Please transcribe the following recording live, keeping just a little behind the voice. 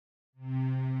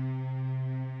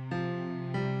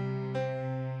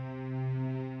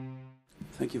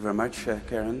Thank you very much,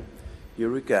 Karen.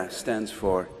 EURECCA stands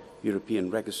for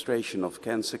European Registration of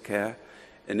Cancer Care,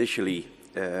 initially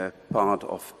part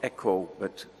of ECHO,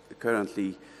 but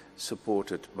currently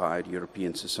supported by the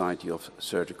European Society of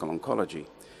Surgical Oncology.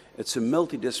 It's a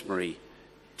multidisciplinary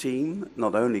team,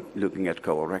 not only looking at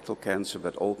colorectal cancer,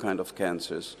 but all kinds of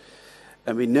cancers.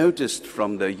 And we noticed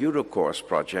from the EURECCA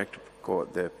project,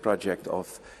 the project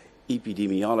of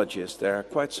epidemiologists, there are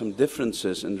quite some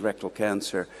differences in rectal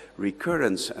cancer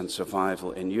recurrence and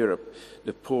survival in Europe,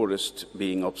 the poorest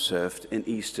being observed in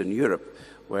Eastern Europe,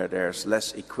 where there's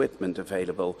less equipment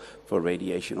available for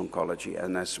radiation oncology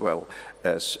and as well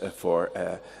as for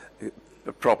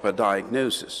proper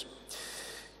diagnosis.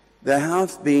 There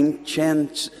have been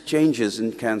changes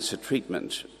in cancer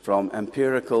treatment from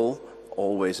empirical,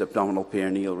 always abdominal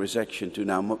perineal resection, to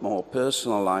now more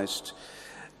personalized.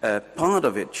 Part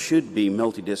of it should be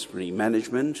multidisciplinary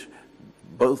management,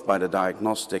 both by the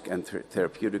diagnostic and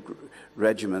therapeutic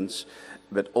regimens,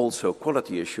 but also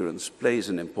quality assurance plays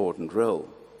an important role.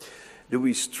 Do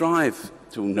we strive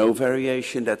to no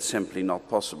variation? That's simply not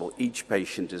possible. Each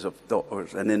patient is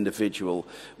an individual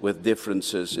with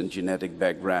differences in genetic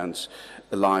backgrounds,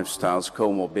 lifestyles,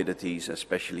 comorbidities,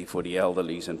 especially for the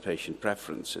elderly, and patient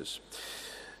preferences.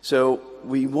 So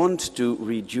we want to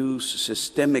reduce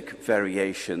systemic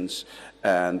variations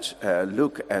and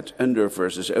look at under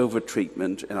versus over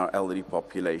treatment in our elderly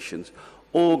populations,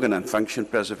 organ and function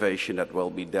preservation that will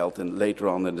be dealt in later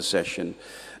on in the session,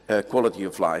 quality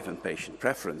of life and patient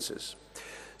preferences.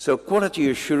 So quality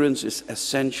assurance is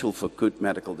essential for good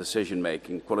medical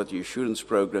decision-making. Quality assurance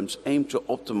programs aim to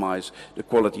optimize the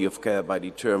quality of care by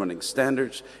determining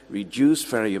standards, reduce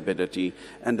variability,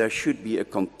 and there should be a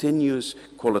continuous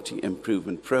quality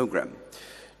improvement program.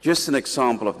 Just an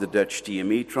example of the Dutch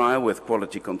TME trial with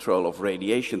quality control of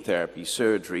radiation therapy,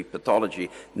 surgery, pathology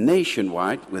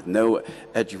nationwide with no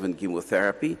adjuvant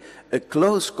chemotherapy, a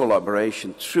close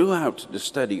collaboration throughout the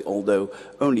study, although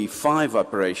only 5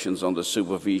 operations under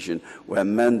supervision were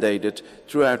mandated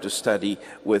throughout the study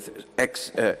with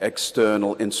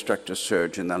external instructor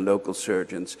surgeon and local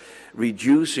surgeons,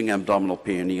 reducing abdominal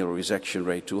perineal resection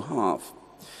rate to half.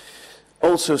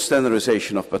 Also,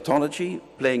 standardization of pathology,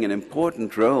 playing an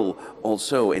important role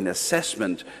also in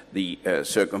assessment, the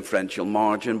circumferential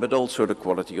margin, but also the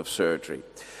quality of surgery.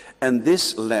 And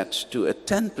this led to a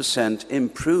 10%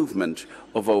 improvement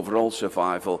of overall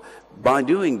survival by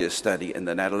doing this study in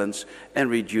the Netherlands and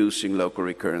reducing local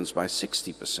recurrence by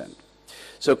 60%.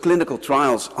 So clinical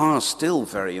trials are still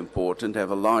very important, have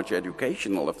a large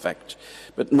educational effect,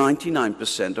 but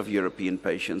 99% of European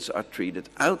patients are treated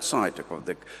outside of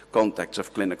the context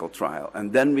of clinical trial.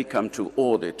 And then we come to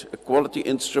audit, a quality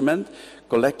instrument,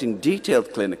 collecting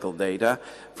detailed clinical data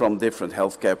from different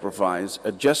healthcare providers,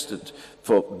 adjusted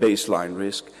for baseline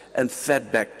risk, and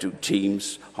fed back to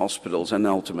teams, hospitals, and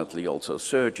ultimately also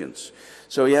surgeons.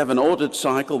 So you have an audit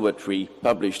cycle which we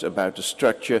published about the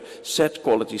structure, set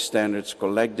quality standards,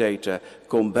 collect data,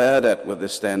 compare that with the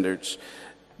standards,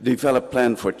 develop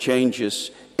plan for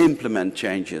changes, implement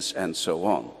changes, and so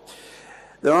on.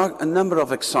 There are a number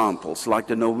of examples, like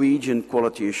the Norwegian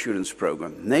Quality Assurance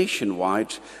Program,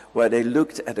 nationwide, where they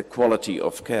looked at the quality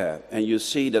of care. And you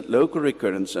see that local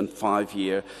recurrence in 5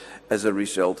 years, as a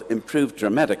result, improved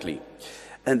dramatically.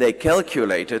 And they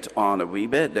calculated on a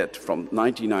WIBE that from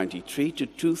 1993 to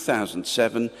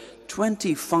 2007,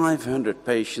 2,500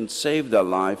 patients saved their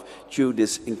life through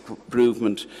this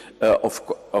improvement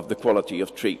of the quality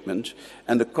of treatment.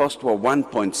 And the cost was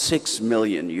 1.6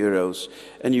 million euros.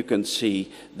 And you can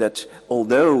see that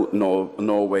although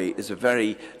Norway is a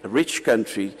very rich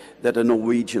country, that a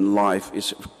Norwegian life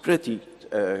is pretty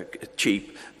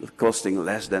cheap, costing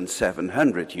less than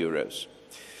 700 euros.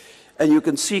 And you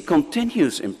can see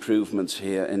continuous improvements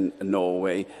here in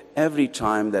Norway every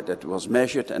time that it was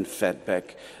measured and fed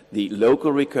back. The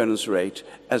local recurrence rate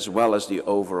as well as the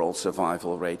overall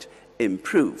survival rate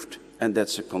improved. And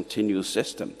that's a continuous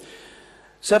system.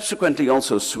 Subsequently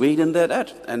also Sweden did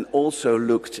that and also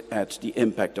looked at the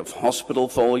impact of hospital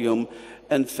volume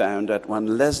and found that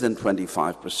when less than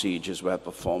 25 procedures were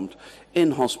performed,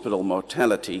 in-hospital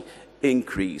mortality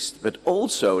increased, but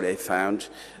also they found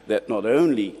that not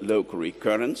only local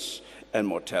recurrence and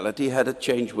mortality had a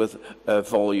change with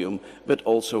volume, but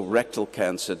also rectal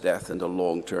cancer death in the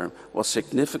long term was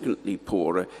significantly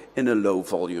poorer in a low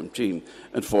volume team.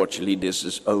 Unfortunately, this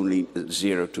is only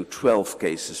 0 to 12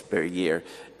 cases per year,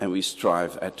 and we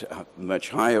strive at much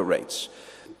higher rates.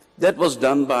 That was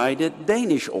done by the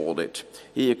Danish audit.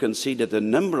 Here you can see that the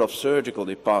number of surgical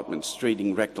departments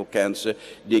treating rectal cancer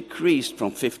decreased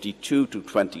from 52 to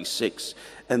 26,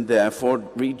 and therefore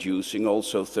reducing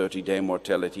also 30-day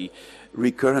mortality,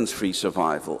 recurrence-free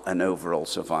survival, and overall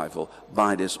survival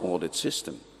by this audit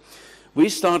system. We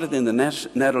started in the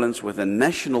Netherlands with a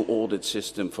national audit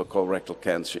system for colorectal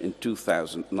cancer in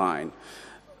 2009.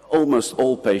 Almost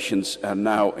all patients are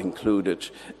now included,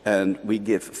 and we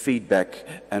give feedback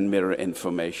and mirror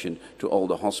information to all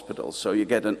the hospitals. So you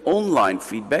get an online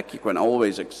feedback. You can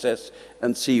always access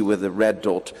and see with the red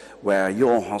dot where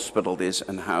your hospital is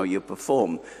and how you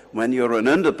perform. When you're an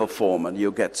underperformer,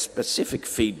 you get specific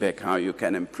feedback how you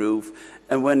can improve.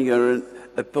 And when you're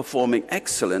performing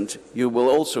excellent, you will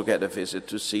also get a visit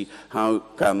to see how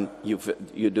come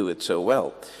you do it so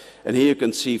well. And here you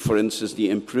can see, for instance,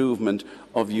 the improvement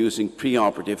of using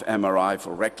preoperative MRI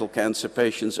for rectal cancer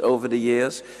patients over the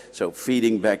years. So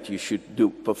feeding back, you should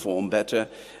perform better.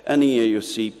 And here you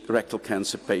see rectal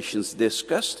cancer patients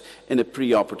discussed in a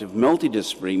preoperative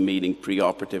multidisciplinary meeting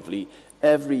preoperatively.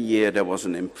 Every year there was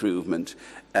an improvement.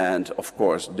 And of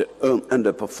course, the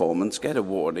underperformance get a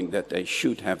warning that they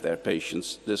should have their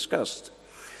patients discussed.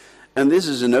 And this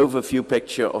is an overview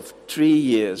picture of 3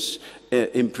 years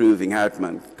improving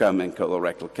outcome in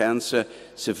colorectal cancer,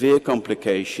 severe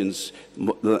complications,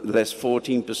 less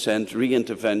 14%,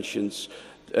 re-interventions,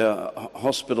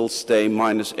 hospital stay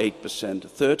minus 8%,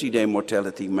 30-day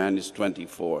mortality minus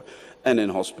 24%, and in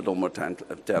hospital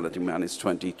mortality minus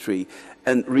 23%.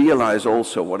 And realize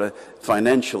also what a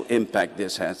financial impact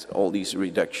this has, all these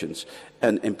reductions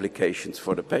and implications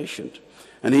for the patient.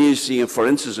 And here you see, for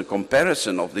instance, a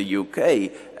comparison of the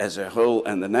UK as a whole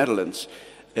and the Netherlands.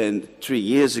 And 3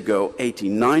 years ago,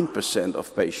 89%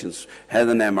 of patients had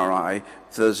an MRI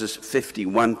versus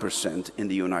 51% in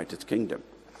the United Kingdom.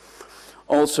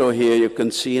 Also here you can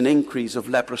see an increase of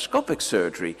laparoscopic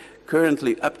surgery,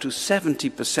 currently up to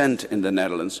 70% in the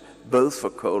Netherlands, both for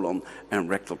colon and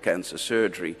rectal cancer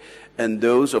surgery. And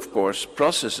those, of course,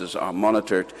 processes are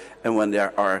monitored, and when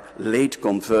there are late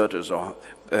converters or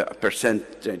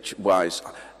percentage-wise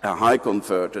high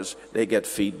converters, they get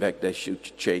feedback they should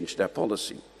change their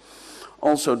policy.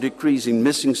 Also decreasing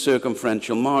missing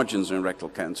circumferential margins in rectal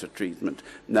cancer treatment.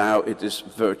 Now it is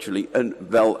virtually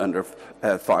well under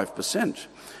 5%.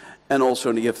 And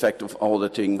also the effect of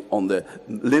auditing on the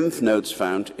lymph nodes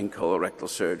found in colorectal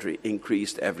surgery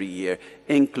increased every year,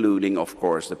 including, of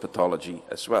course, the pathology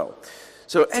as well.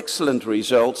 So excellent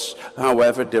results.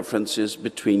 However, differences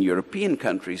between European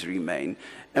countries remain,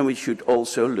 and we should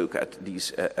also look at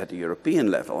these at the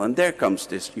European level. And there comes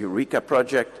this EURECCA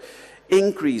project,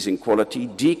 increase in quality,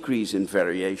 decrease in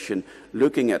variation,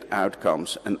 looking at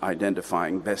outcomes and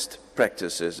identifying best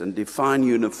practices and define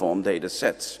uniform data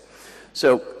sets.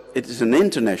 So it is an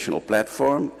international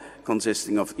platform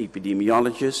consisting of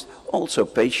epidemiologists, also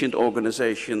patient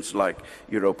organizations like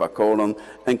EURECCA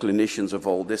and clinicians of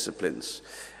all disciplines.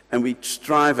 And we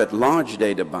strive at large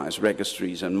database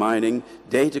registries and mining,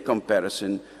 data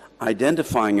comparison,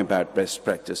 identifying about best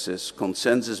practices,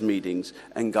 consensus meetings,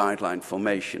 and guideline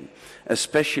formation,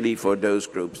 especially for those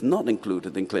groups not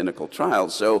included in clinical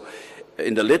trials. So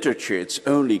in the literature, it's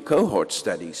only cohort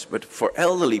studies, but for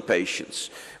elderly patients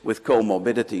with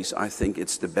comorbidities, I think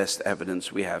it's the best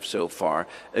evidence we have so far,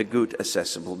 a good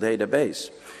accessible database.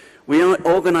 We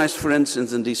organized, for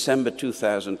instance, in December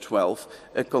 2012,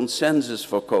 a consensus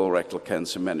for colorectal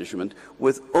cancer management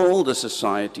with all the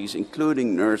societies,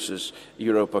 including nurses,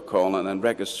 EURECCA and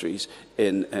registries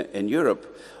in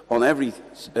Europe. On every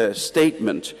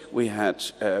statement, we had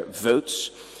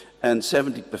votes, and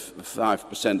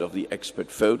 75% of the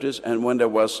expert voters, and when there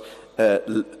was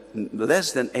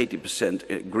less than 80%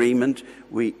 agreement,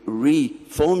 we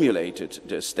reformulated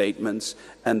the statements,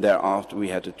 and thereafter we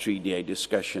had a 3-day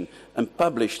discussion and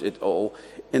published it all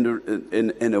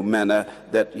in a manner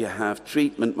that you have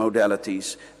treatment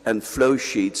modalities and flow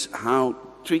sheets, how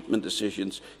treatment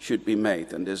decisions should be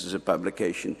made. And this is a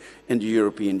publication in the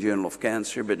European Journal of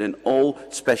Cancer, but in all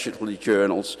specialty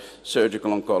journals,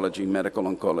 surgical oncology, medical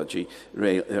oncology,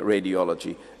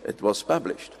 radiology, it was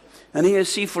published. And here you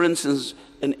see, for instance,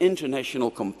 an international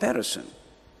comparison.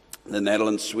 The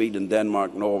Netherlands, Sweden,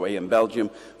 Denmark, Norway, and Belgium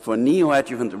for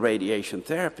neoadjuvant radiation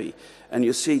therapy. And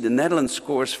you see the Netherlands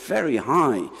scores very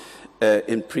high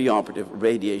in preoperative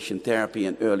radiation therapy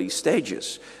in early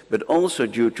stages. But also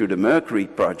due to the Mercury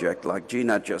project, like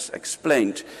Gina just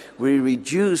explained, we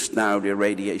reduced now the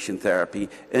radiation therapy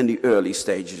in the early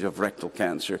stages of rectal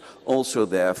cancer, also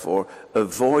therefore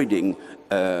avoiding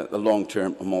the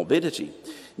long-term morbidity.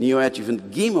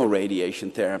 Neoadjuvant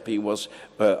chemoradiation therapy was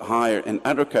higher in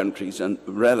other countries and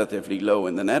relatively low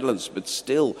in the Netherlands, but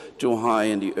still too high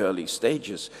in the early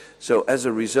stages. So as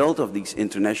a result of these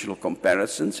international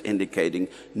comparisons indicating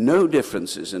no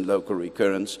differences in local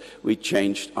recurrence, we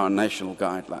changed our national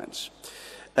guidelines.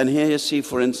 And here you see,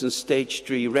 for instance, stage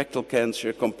 3 rectal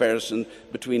cancer comparison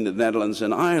between the Netherlands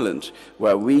and Ireland,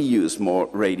 where we use more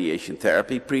radiation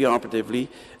therapy preoperatively,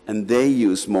 and they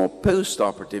use more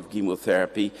post-operative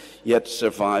chemotherapy, yet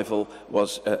survival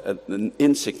was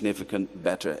insignificant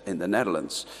better in the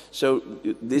Netherlands. So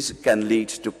this can lead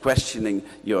to questioning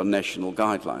your national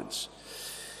guidelines.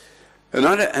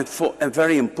 Another and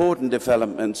very important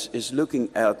development is looking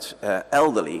at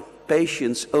elderly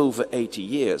patients over 80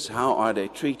 years. How are they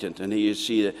treated? And here you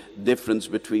see the difference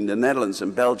between the Netherlands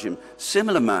and Belgium.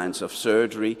 Similar amounts of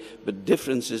surgery, but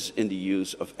differences in the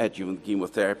use of adjuvant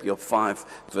chemotherapy of 5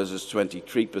 versus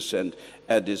 23%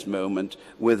 at this moment,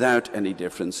 without any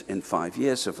difference in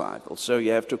 5-year survival. So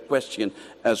you have to question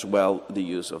as well the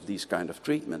use of these kind of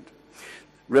treatment.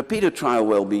 Repeated trial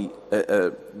will be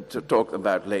talked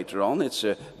about later on. It's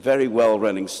a very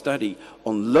well-running study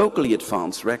on locally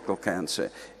advanced rectal cancer.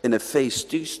 In a phase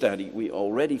 2 study, we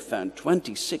already found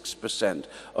 26%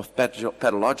 of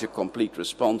pathologic complete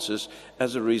responses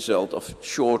as a result of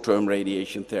short-term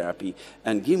radiation therapy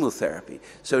and chemotherapy.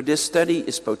 So this study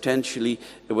is potentially,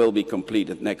 will be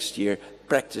completed next year,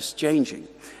 practice changing,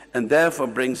 and therefore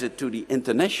brings it to the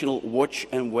International Watch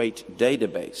and Wait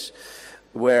database,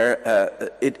 where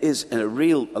it is a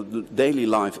real daily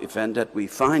life event that we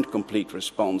find complete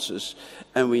responses,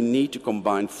 and we need to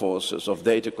combine forces of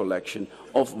data collection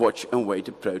of watch and wait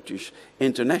approaches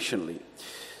internationally.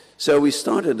 So we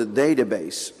started a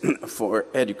database for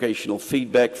educational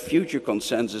feedback, future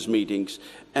consensus meetings,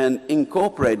 and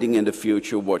incorporating in the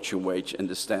future watch and wait in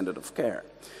the standard of care.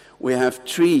 We have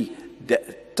 3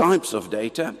 types of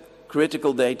data: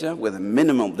 critical data with a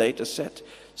minimal data set,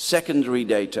 secondary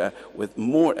data with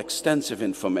more extensive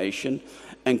information,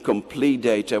 and complete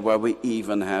data where we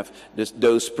even have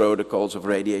those protocols of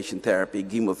radiation therapy,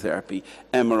 chemotherapy,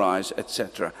 MRIs,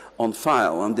 etc. on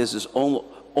file, and this is all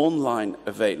online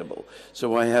available.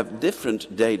 So I have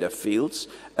different data fields,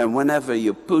 and whenever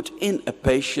you put in a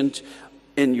patient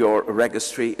in your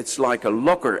registry, it's like a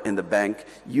locker in the bank.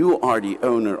 You are the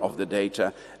owner of the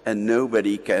data, and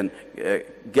nobody can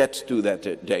get to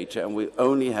that data, and we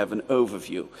only have an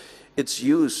overview. It's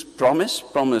used Promise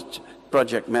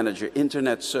Project Manager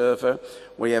Internet Server,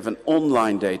 where you have an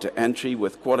online data entry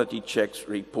with quality checks,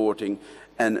 reporting,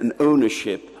 and an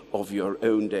ownership of your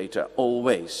own data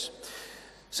always.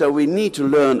 So we need to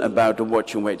learn about the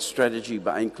watch and wait strategy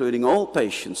by including all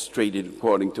patients treated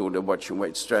according to the watch and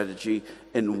wait strategy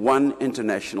in one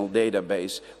international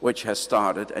database, which has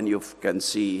started, and you can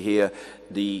see here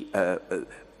the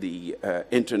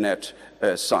internet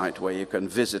site where you can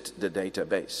visit the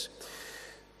database.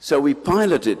 So we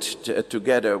piloted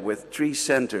together with 3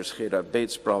 centers. Gerard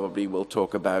Bates probably will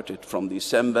talk about it from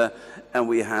December, and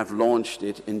we have launched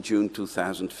it in June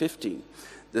 2015.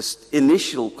 This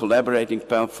initial collaborating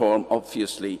platform,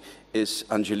 obviously, is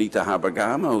Angelita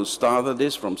Habergama, who started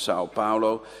this from Sao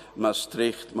Paulo,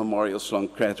 Maastricht, Memorial Sloan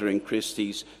Kettering,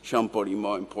 Christie's, Champollion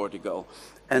in Portugal,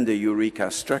 and the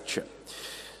EURECCA structure.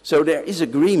 So there is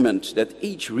agreement that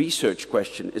each research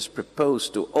question is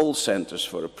proposed to all centers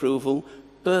for approval.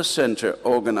 Per center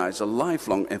organize a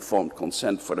lifelong informed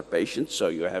consent for the patient, so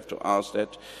you have to ask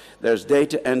that. There's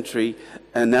data entry,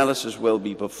 analysis will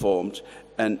be performed,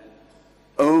 and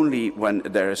only when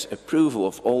there is approval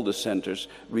of all the centers,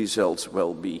 results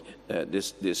will be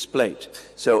displayed.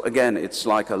 So again, it's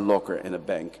like a locker in a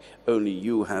bank. Only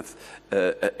you have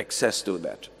access to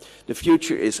that. The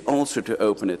future is also to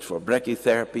open it for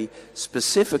brachytherapy,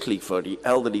 specifically for the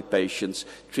elderly patients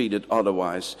treated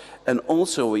otherwise. And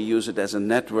also we use it as a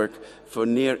network for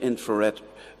near-infrared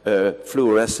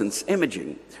fluorescence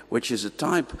imaging, which is a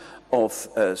type of,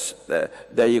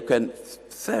 that you can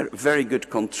very good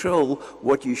control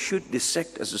what you should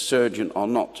dissect as a surgeon or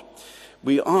not.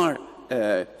 We are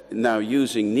now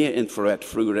using near-infrared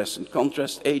fluorescent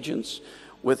contrast agents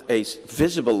with a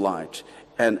visible light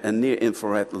and a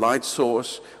near-infrared light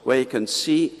source where you can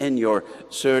see in your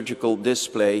surgical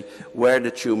display where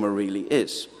the tumor really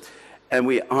is. And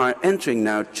we are entering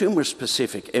now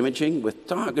tumor-specific imaging with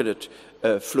targeted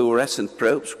fluorescent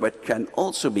probes, which can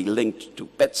also be linked to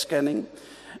PET scanning.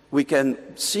 We can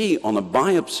see on a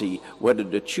biopsy whether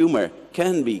the tumor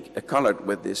can be colored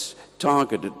with this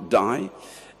targeted dye,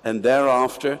 and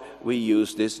thereafter we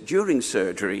use this during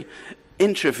surgery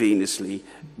intravenously,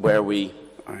 where we,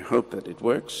 I hope that it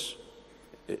works.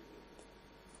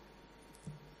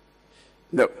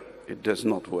 No, It does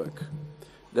not work.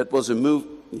 That was a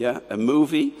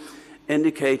movie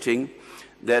indicating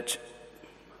that.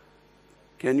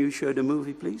 Can you show the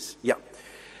movie, please? Yeah.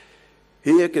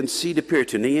 Here you can see the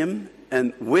peritoneum,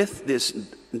 and with this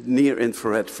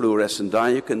near-infrared fluorescent dye,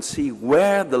 you can see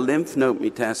where the lymph node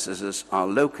metastases are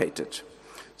located.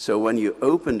 So when you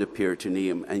open the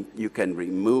peritoneum, and you can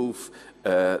remove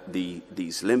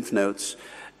these lymph nodes,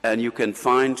 and you can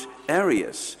find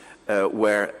areas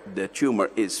where the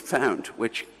tumor is found,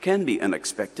 which can be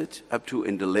unexpected, up to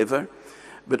in the liver,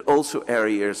 but also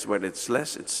areas where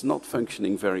it's not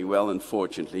functioning very well,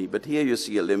 unfortunately. But here you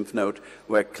see a lymph node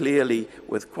where clearly,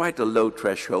 with quite a low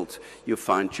threshold, you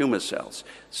find tumor cells.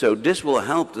 So this will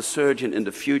help the surgeon in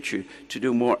the future to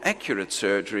do more accurate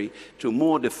surgery, to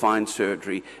more defined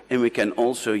surgery, and we can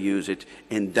also use it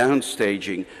in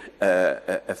downstaging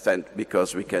event,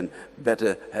 because we can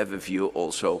better have a view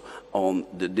also on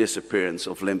the disappearance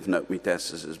of lymph node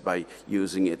metastasis by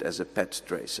using it as a PET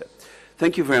tracer.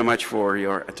 Thank you very much for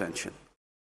your attention.